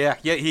 Yeah,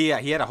 he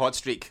had a hot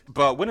streak.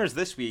 But winners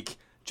this week,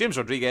 James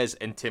Rodriguez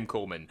and Tim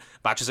Coleman.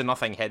 Batches of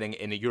nothing heading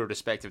in your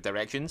respective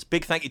directions.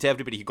 Big thank you to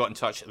everybody who got in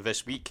touch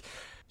this week.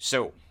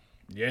 So,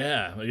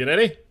 yeah, are you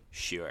ready?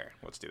 Sure,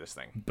 let's do this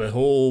thing.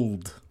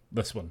 Behold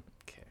this one.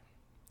 Okay.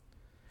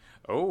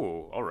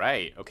 Oh, all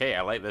right. Okay,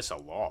 I like this a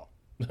lot.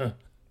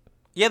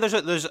 Yeah,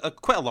 there's a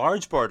quite a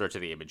large border to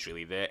the image,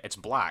 really. It's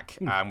black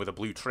with a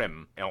blue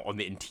trim on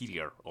the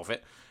interior of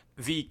it.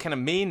 The kind of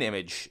main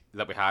image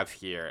that we have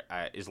here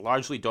is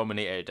largely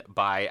dominated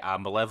by a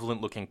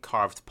malevolent-looking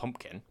carved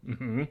pumpkin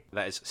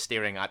that is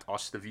staring at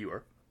us, the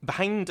viewer.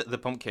 Behind the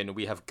pumpkin,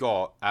 we have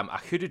got a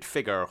hooded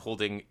figure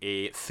holding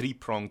a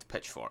three-pronged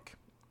pitchfork.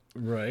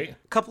 Right.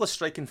 A couple of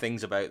striking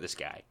things about this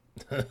guy.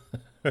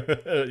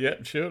 Yeah,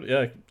 sure.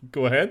 Yeah,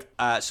 go ahead.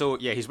 So,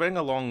 he's wearing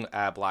a long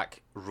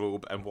black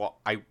robe and what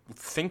I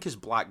think is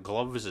black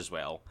gloves as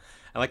well.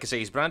 And like I say,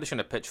 he's brandishing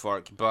a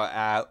pitchfork,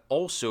 but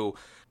also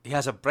he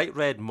has a bright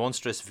red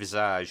monstrous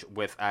visage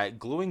with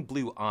glowing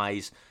blue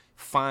eyes,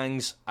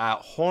 fangs,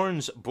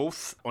 horns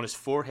both on his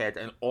forehead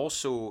and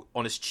also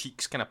on his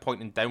cheeks, kind of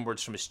pointing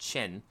downwards from his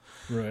chin.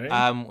 Right.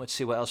 Let's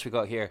see what else we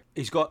got here.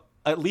 He's got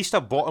at least a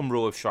bottom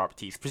row of sharp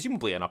teeth,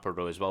 presumably an upper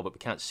row as well, but we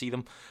can't see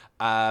them.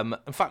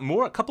 In fact,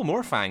 a couple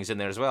more fangs in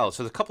there as well.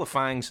 So there's a couple of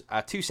fangs,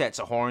 two sets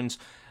of horns,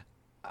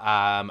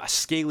 a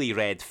scaly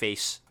red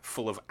face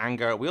full of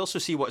anger. We also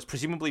see what is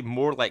presumably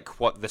more like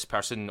what this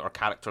person or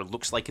character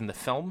looks like in the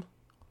film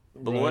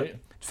below it.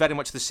 It's very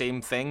much the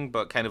same thing,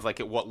 but kind of like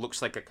what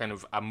looks like a kind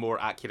of a more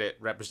accurate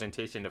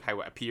representation of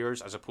how it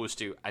appears as opposed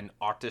to an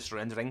artist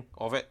rendering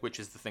of it, which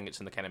is the thing that's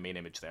in the kind of main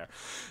image there.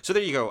 So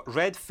there you go.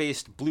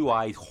 Red-faced,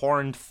 blue-eyed,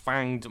 horned,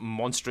 fanged,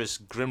 monstrous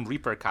Grim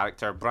Reaper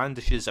character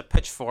brandishes a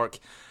pitchfork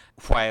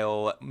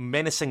while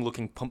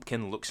menacing-looking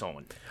pumpkin looks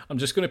on. I'm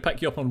just going to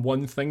pick you up on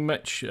one thing,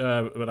 Mitch.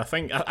 But I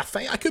think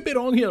I could be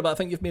wrong here, but I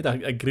think you've made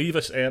a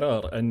grievous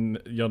error in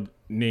your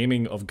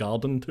naming of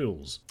garden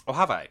tools. Oh,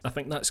 have I? I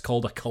think that's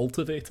called a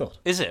cultivator.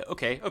 Is it?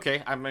 Okay.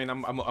 I mean,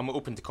 I'm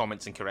open to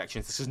comments and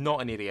corrections. This is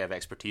not an area of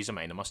expertise of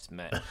mine, I must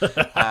admit.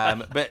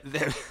 But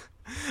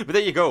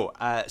there you go.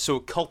 So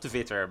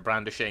cultivator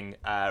brandishing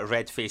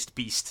red-faced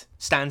beast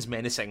stands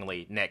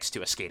menacingly next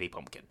to a scary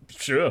pumpkin.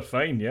 Sure,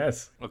 fine,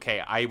 yes. Okay,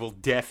 I will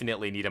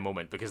definitely need a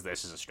moment because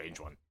this is a strange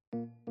one.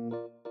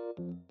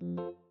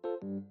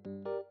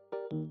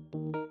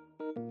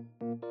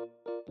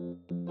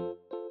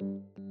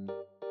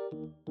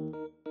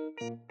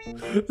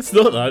 It's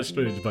not that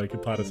strange by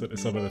comparison to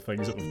some of the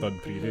things that we've done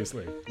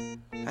previously.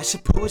 I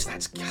suppose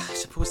that's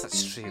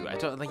true. I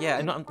don't. Like, yeah,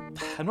 I'm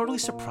not really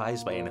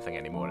surprised by anything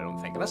anymore. I don't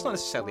think, and that's not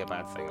necessarily a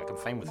bad thing. Like, I'm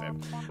fine with it.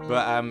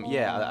 But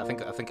yeah, I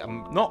think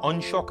I'm not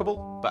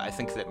unshockable, but I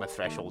think that my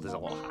threshold is a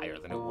lot higher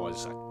than it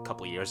was a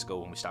couple of years ago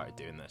when we started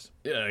doing this.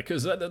 Yeah,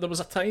 because there was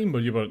a time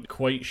where you were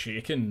quite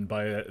shaken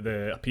by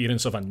the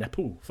appearance of a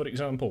nipple, for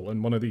example,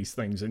 in one of these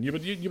things, and you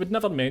would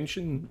never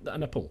mention a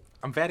nipple.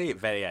 I'm very,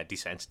 very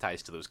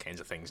desensitized to those kinds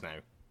of things now.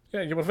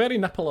 Yeah, you were very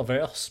nipple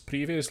averse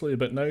previously,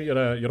 but now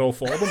you're all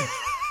for them.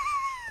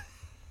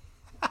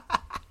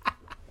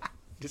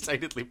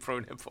 Decidedly pro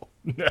nipple.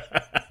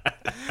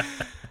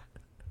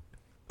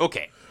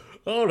 Okay.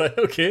 All right.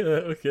 Okay.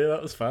 That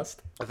was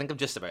fast. I think I'm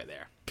just about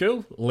there.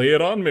 Cool. Lay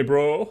it on me,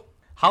 bro.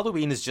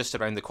 Halloween is just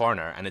around the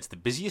corner, and it's the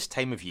busiest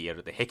time of year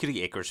at the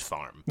Hickory Acres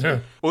farm.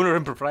 Owner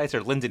and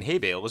proprietor Lyndon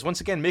Haybale is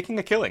once again making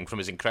a killing from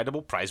his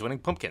incredible prize-winning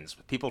pumpkins,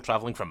 with people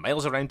travelling from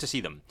miles around to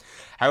see them.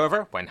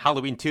 However, when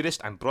Halloween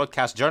tourist and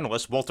broadcast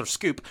journalist Walter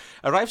Scoop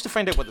arrives to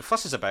find out what the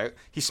fuss is about,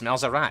 he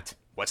smells a rat.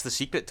 What's the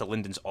secret to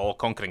Lyndon's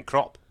all-conquering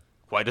crop?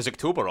 Why does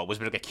October always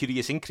bring a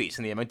curious increase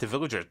in the amount of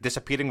villagers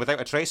disappearing without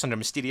a trace under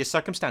mysterious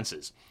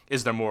circumstances?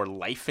 Is there more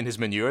life in his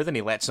manure than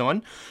he lets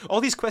on?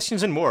 All these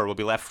questions and more will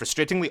be left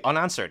frustratingly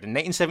unanswered in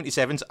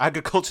 1977's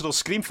agricultural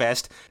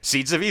screamfest,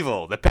 Seeds of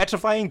Evil, the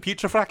petrifying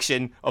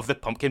putrefaction of the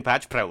Pumpkin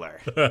Patch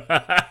Prowler.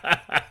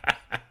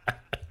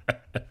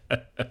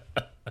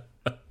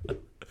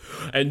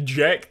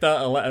 Inject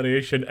that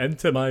alliteration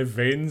into my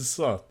veins,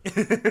 sir.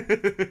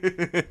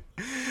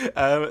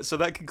 So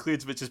that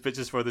concludes Bitches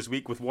Pitches for this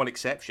week, with one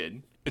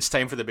exception. It's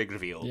time for the big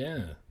reveal.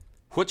 Yeah.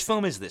 Which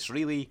film is this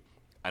really?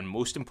 And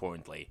most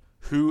importantly,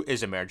 who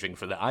is emerging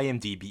for the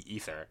IMDb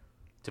ether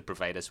to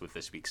provide us with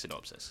this week's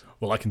synopsis.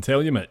 Well, I can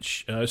tell you,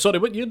 Mitch. Sorry,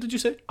 what year did you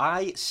say?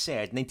 I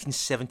said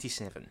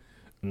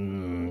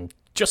 1977.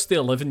 Just the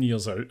 11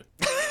 years out.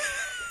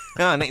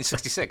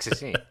 1966, I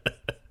see.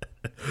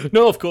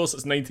 No, of course,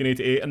 it's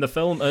 1988, and the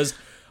film is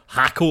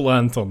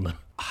Hack-O-Lantern.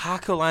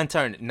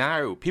 Hack-O-Lantern.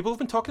 Now, people have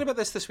been talking about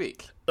this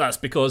week. That's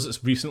because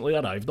it's recently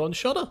arrived on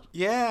Shudder.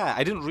 Yeah,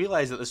 I didn't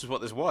realise that this is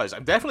what this was.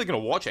 I'm definitely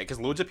going to watch it, because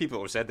loads of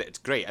people have said that it's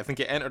great. I think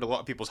it entered a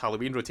lot of people's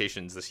Halloween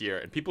rotations this year,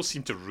 and people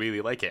seem to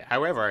really like it.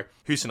 However,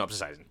 who's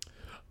synopsising?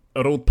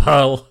 Our old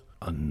pal,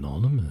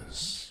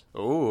 Anonymous.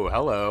 Oh,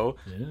 hello.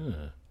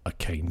 Yeah. A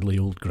kindly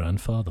old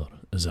grandfather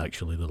is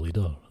actually the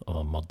leader of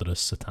a murderous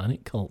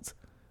satanic cult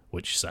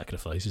which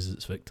sacrifices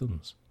its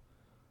victims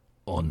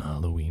on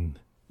Halloween.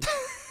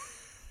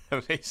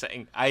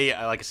 Amazing.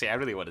 Like I say, I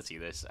really want to see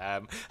this.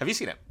 Have you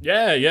seen it?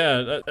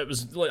 Yeah. It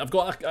was like I've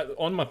got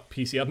on my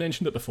PC. I've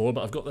mentioned it before,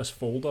 but I've got this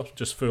folder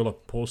just full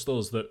of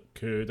posters that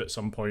could at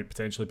some point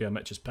potentially be a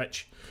Mitch's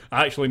pitch.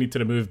 I actually need to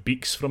remove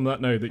Beaks from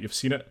that now that you've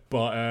seen it.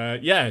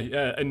 But yeah.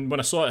 And when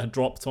I saw it had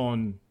dropped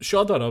on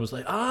Shudder, I was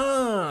like,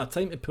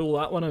 time to pull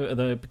that one out of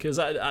there, because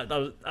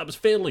I was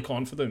fairly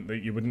confident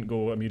that you wouldn't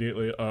go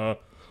immediately.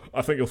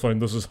 I think you'll find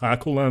this is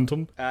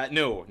Hack-O-Lantern.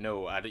 No.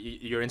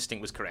 Your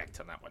instinct was correct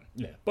on that one.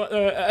 Yeah, but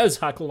it is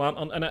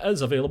Hack-O-Lantern, and it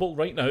is available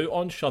right now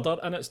on Shudder,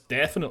 and it's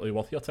definitely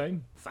worth your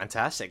time.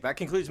 Fantastic. That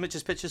concludes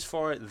Mitch's pitches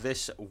for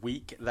this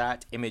week.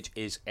 That image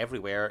is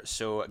everywhere,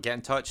 so get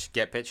in touch,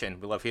 get pitching.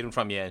 We love hearing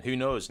from you, and who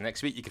knows,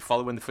 next week you could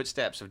follow in the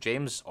footsteps of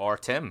James or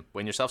Tim.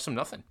 Win yourself some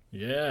nothing.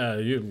 Yeah,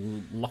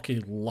 you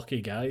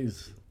lucky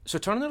guys. So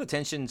turning our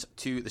attentions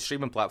to the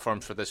streaming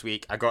platforms for this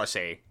week, I gotta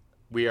say,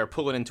 we are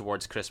pulling in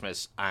towards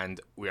Christmas,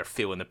 and we are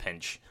feeling the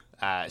pinch.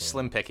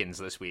 Slim pickings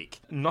this week.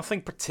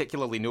 Nothing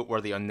particularly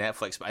noteworthy on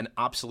Netflix, but an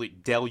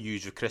absolute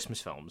deluge of Christmas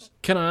films.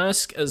 Can I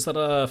ask,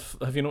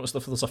 have you noticed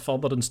if there's a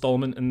further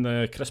installment in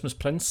the Christmas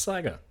Prince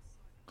saga?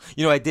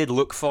 You know, I did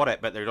look for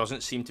it, but there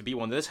doesn't seem to be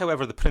one. There is,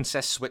 however, the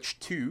Princess Switch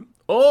 2.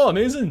 Oh,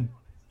 amazing!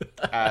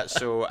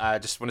 So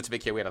just wanted to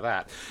make you aware of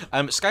that.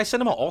 Sky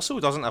Cinema also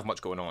doesn't have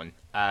much going on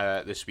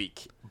this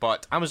week,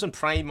 but Amazon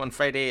Prime on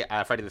Friday the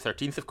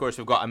 13th, of course,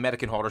 we've got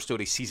American Horror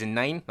Story Season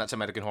 9. That's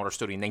American Horror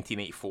Story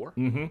 1984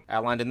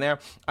 landing there.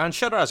 And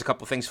Shudder has a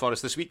couple of things for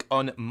us this week.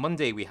 On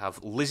Monday, we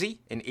have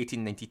Lizzie in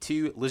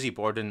 1892. Lizzie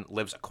Borden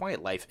lives a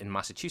quiet life in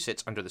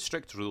Massachusetts under the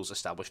strict rules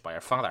established by her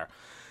father.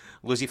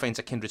 Lizzie finds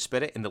a kindred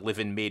spirit in the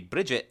live-in maid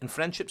Bridget, and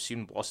friendship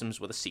soon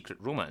blossoms with a secret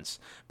romance.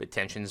 But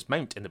tensions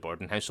mount in the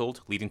Borden household,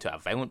 leading to a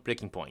violent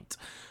breaking point.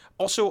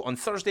 Also, on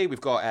Thursday,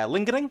 we've got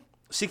Lingering.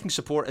 Seeking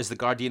support as the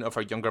guardian of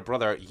her younger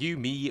brother, Yu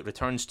Mi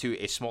returns to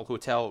a small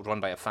hotel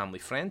run by a family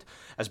friend.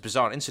 As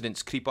bizarre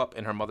incidents creep up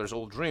in her mother's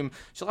old room,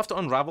 she'll have to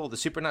unravel the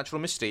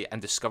supernatural mystery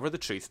and discover the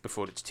truth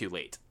before it's too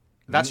late.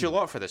 That's your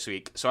lot for this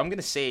week. So I'm going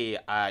to say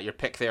your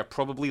pick there,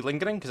 probably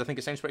Lingering, because I think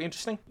it sounds pretty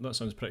interesting. That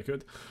sounds pretty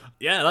good.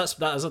 Yeah,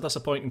 that is a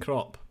disappointing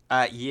crop.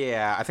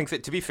 Yeah, I think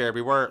that, to be fair,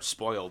 we were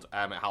spoiled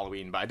at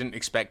Halloween, but I didn't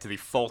expect the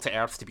fall to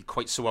earth to be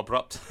quite so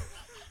abrupt.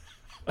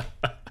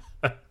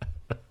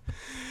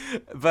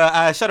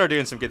 But Shudder are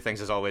doing some good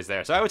things as always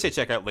there. So I would say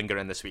check out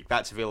Lingering this week.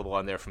 That's available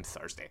on there from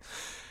Thursday.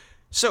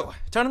 So,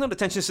 turning our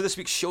attention to this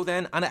week's show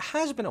then, and it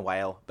has been a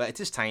while, but it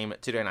is time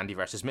to do an Andy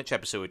vs. Mitch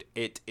episode.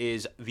 It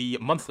is the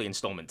monthly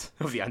installment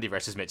of the Andy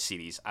vs. Mitch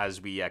series, as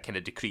we kind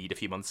of decreed a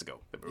few months ago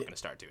that we were going to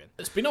start doing.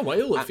 It's been a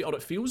while, or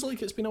it feels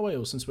like it's been a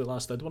while since we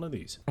last did one of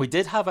these. We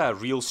did have a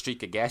real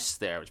streak of guests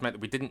there, which meant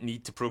that we didn't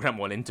need to program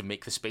one in to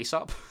make the space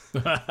up.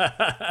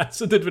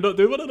 So did we not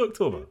do one in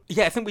October?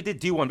 Yeah, I think we did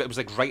do one, but it was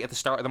like right at the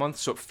start of the month,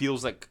 so it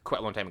feels like quite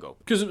a long time ago.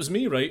 Because it was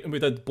me, right, and we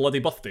did Bloody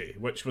Birthday,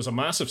 which was a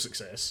massive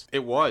success.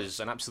 It was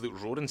an absolute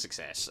roaring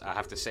success, I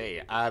have to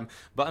say.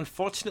 But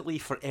unfortunately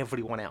for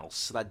everyone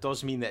else, that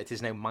does mean that it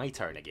is now my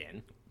turn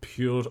again.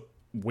 Pure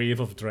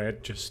wave of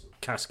dread just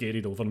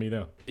cascaded over me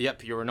there.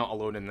 Yep, you're not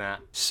alone in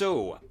that.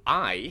 So,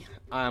 I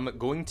am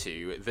going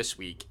to, this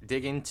week,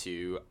 dig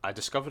into a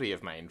discovery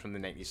of mine from the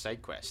 90s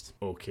side quest.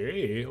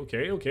 Okay.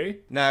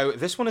 Now,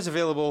 this one is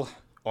available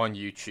on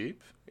YouTube,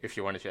 if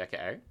you want to check it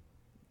out.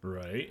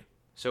 Right.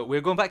 So, we're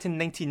going back to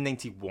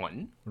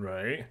 1991.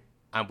 Right.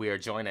 And we are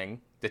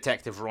joining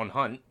Detective Ron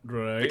Hunt.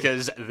 Right.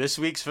 Because this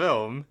week's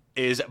film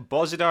is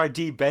Bozidar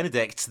D.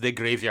 Benedict's The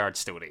Graveyard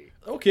Story.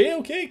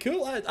 Okay,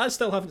 cool. I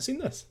still haven't seen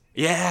this.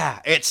 Yeah,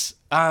 it's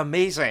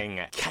amazing.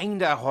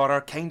 Kinda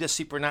horror, kinda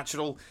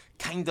supernatural,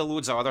 kinda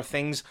loads of other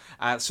things.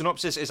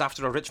 Synopsis is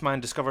after a rich man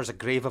discovers a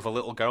grave of a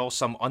little girl,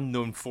 some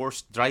unknown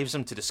force drives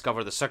him to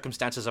discover the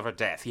circumstances of her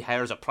death. He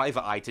hires a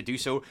private eye to do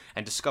so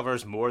and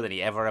discovers more than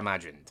he ever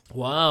imagined.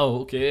 Wow,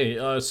 okay.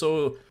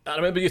 So I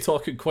remember you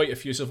talking quite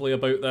effusively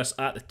about this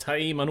at the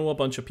time. I know a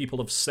bunch of people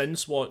have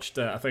since watched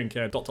it. I think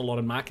Dr.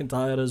 Lauren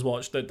McIntyre has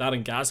watched it.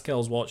 Darren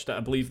Gaskell's watched it. I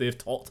believe they've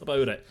talked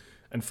about it,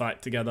 in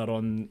fact, together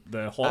on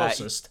the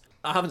Horrorcist.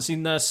 I haven't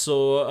seen this,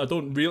 so I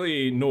don't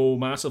really know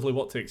massively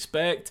what to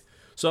expect.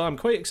 So I'm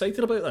quite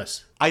excited about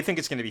this. I think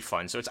it's going to be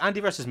fun. So it's Andy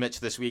versus Mitch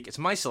this week. It's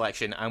my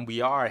selection, and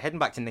we are heading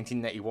back to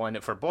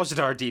 1991 for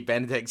Bozidar D.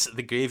 Benedict's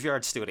The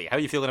Graveyard Story. How are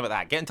you feeling about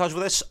that? Get in touch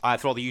with us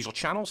through all the usual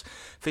channels,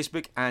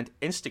 Facebook and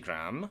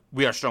Instagram.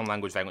 We are Strong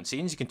Language Violent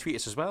Scenes. You can tweet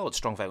us as well at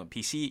Strong Violent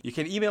PC. You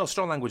can email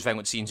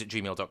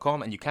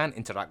stronglanguageviolentscenes@gmail.com, and you can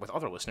interact with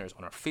other listeners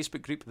on our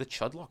Facebook group, The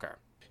Chud Locker.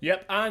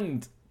 Yep,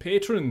 and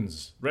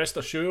patrons, rest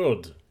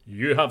assured,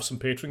 you have some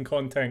Patreon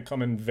content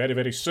coming very,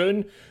 very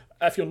soon.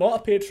 If you're not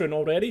a patron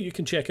already, you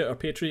can check out our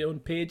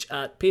Patreon page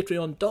at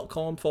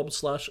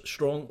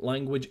patreon.com/Strong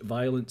Language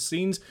Violent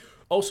Scenes.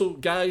 Also,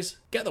 guys,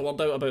 get the word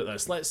out about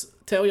this. Let's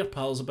tell your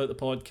pals about the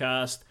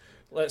podcast.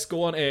 Let's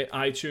go on to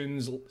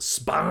iTunes,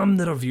 spam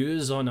the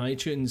reviews on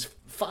iTunes,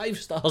 5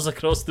 stars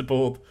across the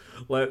board.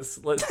 Let's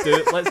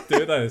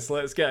do this.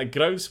 Let's get a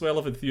groundswell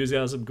of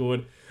enthusiasm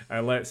going,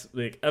 and let's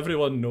make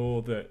everyone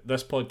know that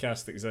this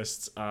podcast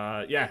exists.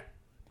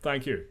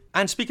 Thank you.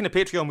 And speaking of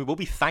Patreon, we will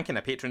be thanking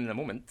a patron in a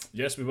moment.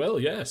 Yes, we will,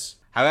 yes.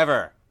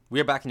 However,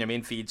 we're back in your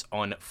main feeds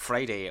on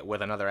Friday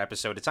with another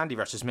episode. It's Andy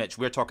versus Mitch.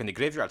 We're talking The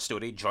Graveyard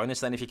Story. Join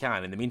us then if you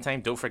can. In the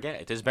meantime, don't forget,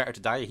 it is better to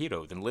die a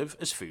hero than live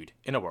as food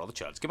in a world of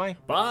chuds. Goodbye.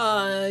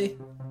 Bye.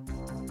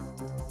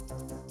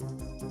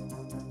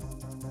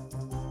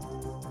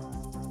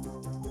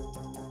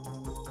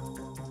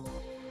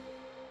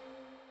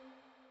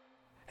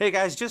 Hey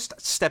guys, just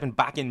stepping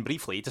back in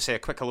briefly to say a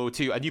quick hello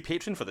to a new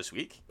patron for this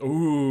week.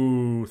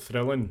 Ooh,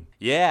 thrilling.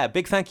 Yeah,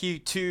 big thank you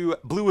to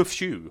Blue of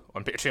Shoe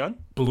on Patreon.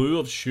 Blue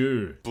of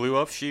Shoe. Blue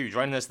of Shoe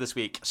joining us this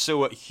week.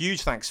 So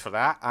huge thanks for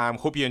that.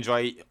 Hope you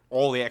enjoy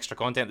all the extra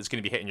content that's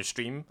going to be hitting your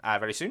stream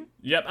very soon.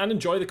 Yep, and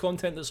enjoy the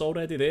content that's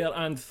already there.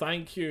 And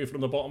thank you from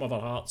the bottom of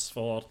our hearts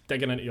for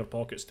digging into your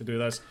pockets to do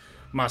this.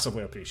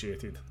 Massively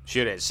appreciated.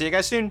 Sure is. See you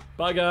guys soon.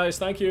 Bye guys,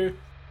 thank you.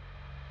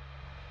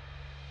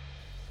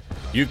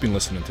 You've been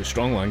listening to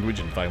Strong Language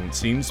and Violent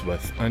Scenes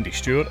with Andy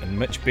Stewart and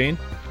Mitch Bain.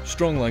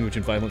 Strong Language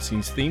and Violent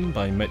Scenes theme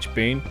by Mitch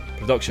Bain.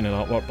 Production and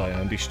artwork by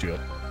Andy Stewart.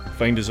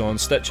 Find us on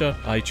Stitcher,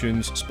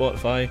 iTunes,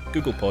 Spotify,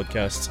 Google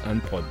Podcasts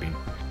and Podbean.